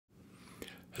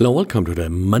Hello, welcome to the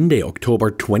Monday, October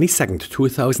 22nd,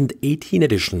 2018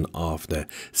 edition of the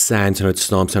SANS and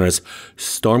Storm Center's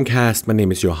Stormcast. My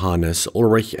name is Johannes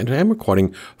Ulrich and I am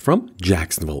recording from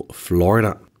Jacksonville,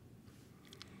 Florida.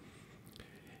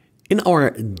 In our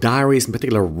diaries in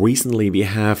particular, recently we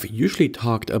have usually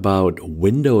talked about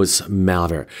Windows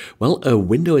malware. Well,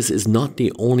 Windows is not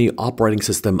the only operating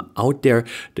system out there.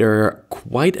 There are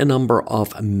quite a number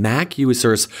of Mac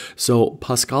users. So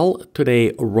Pascal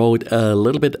today wrote a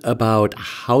little bit about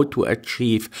how to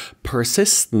achieve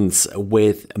persistence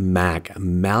with Mac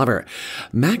malware.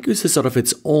 Mac uses sort of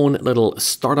its own little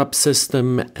startup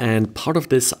system, and part of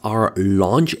this are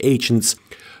launch agents.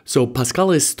 So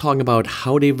Pascal is talking about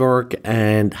how they work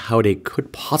and how they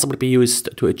could possibly be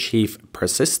used to achieve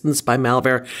persistence by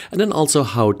malware, and then also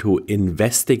how to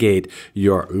investigate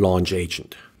your launch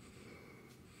agent.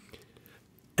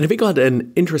 And we got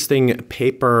an interesting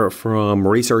paper from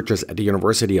researchers at the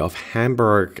University of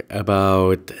Hamburg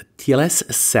about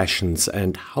TLS sessions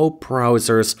and how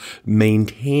browsers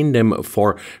maintain them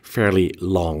for fairly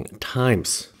long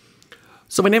times.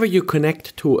 So whenever you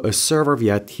connect to a server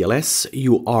via TLS,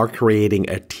 you are creating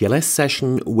a TLS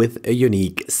session with a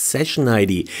unique session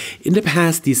ID. In the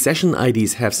past, these session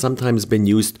IDs have sometimes been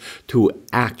used to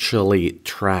actually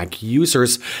track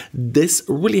users. This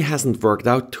really hasn't worked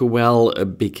out too well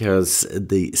because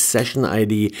the session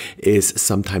ID is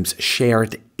sometimes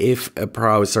shared if a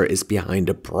browser is behind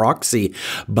a proxy.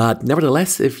 But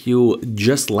nevertheless, if you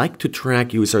just like to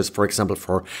track users, for example,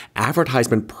 for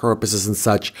advertisement purposes and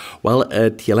such, well, a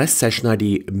TLS session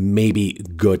ID may be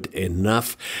good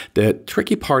enough. The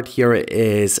tricky part here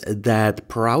is that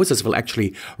browsers will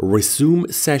actually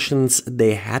resume sessions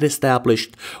they had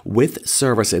established with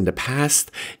servers in the past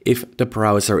if the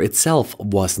browser itself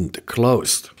wasn't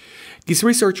closed. These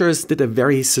researchers did a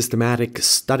very systematic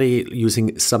study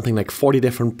using something like 40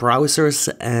 different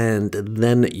browsers and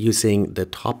then using the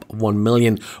top 1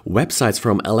 million websites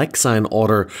from Alexa in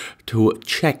order to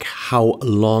check how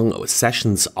long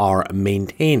sessions are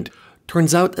maintained.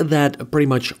 Turns out that pretty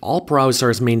much all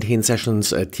browsers maintain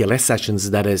sessions, TLS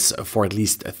sessions, that is, for at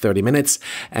least 30 minutes,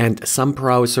 and some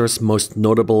browsers, most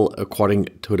notable according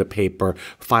to the paper,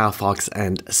 Firefox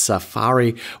and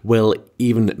Safari, will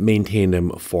even maintain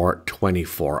them for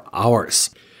 24 hours.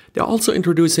 They're also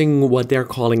introducing what they're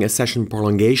calling a session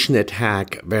prolongation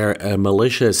attack, where a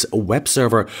malicious web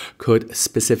server could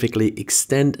specifically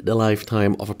extend the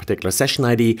lifetime of a particular session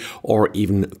ID or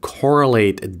even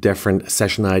correlate different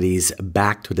session IDs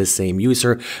back to the same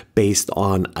user based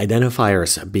on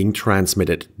identifiers being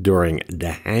transmitted during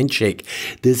the handshake.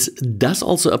 This does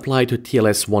also apply to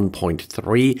TLS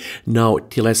 1.3. Now,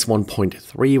 TLS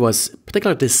 1.3 was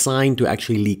particularly designed to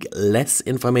actually leak less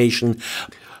information,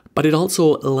 but it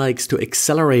also likes to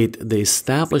accelerate the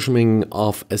establishment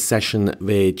of a session,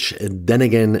 which then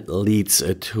again leads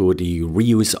to the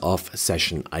reuse of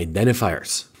session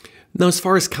identifiers. Now, as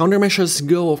far as countermeasures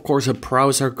go, of course, a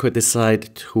browser could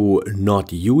decide to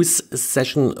not use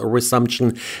session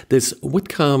resumption. This would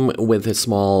come with a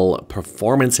small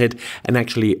performance hit, and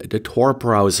actually the Tor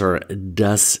browser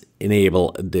does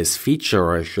enable this feature,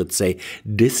 or I should say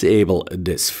disable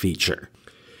this feature.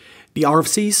 The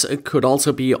RFCs could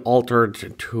also be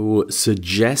altered to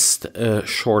suggest a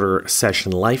shorter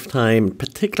session lifetime. In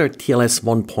particular, TLS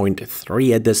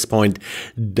 1.3 at this point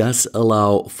does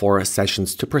allow for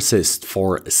sessions to persist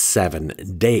for 7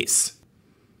 days.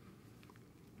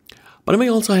 But we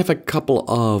also have a couple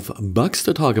of bugs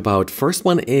to talk about. First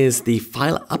one is the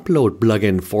file upload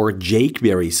plugin for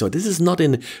jQuery. So this is not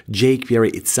in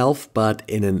jQuery itself, but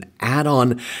in an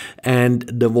add-on. And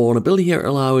the vulnerability here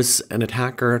allows an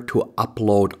attacker to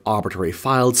upload arbitrary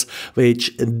files,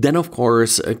 which then, of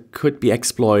course, could be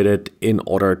exploited in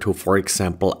order to, for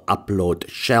example, upload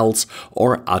shells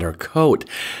or other code.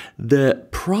 The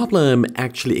problem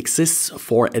actually exists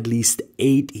for at least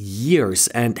 8 years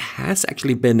and has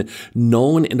actually been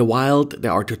known in the wild.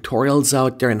 There are tutorials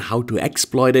out there on how to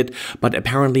exploit it, but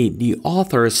apparently the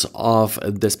authors of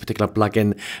this particular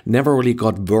plugin never really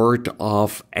got word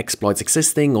of exploits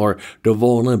existing or the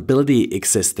vulnerability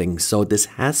existing. So this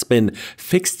has been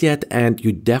fixed yet, and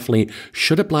you definitely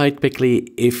should apply it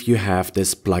quickly if you have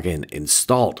this plugin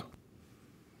installed.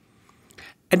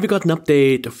 And we got an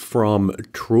update from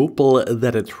Drupal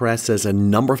that addresses a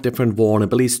number of different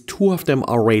vulnerabilities. 2 of them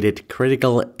are rated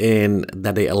critical in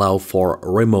that they allow for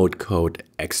remote code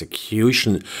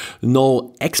execution.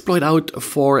 No exploit out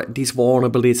for these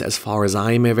vulnerabilities as far as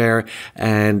I'm aware,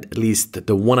 and at least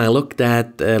the one I looked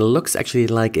at looks actually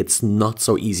like it's not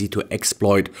so easy to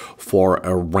exploit for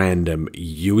a random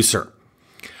user.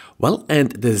 Well,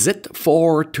 and this is it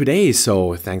for today.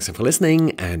 So thanks for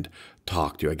listening and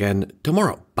talk to you again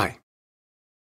tomorrow. Bye.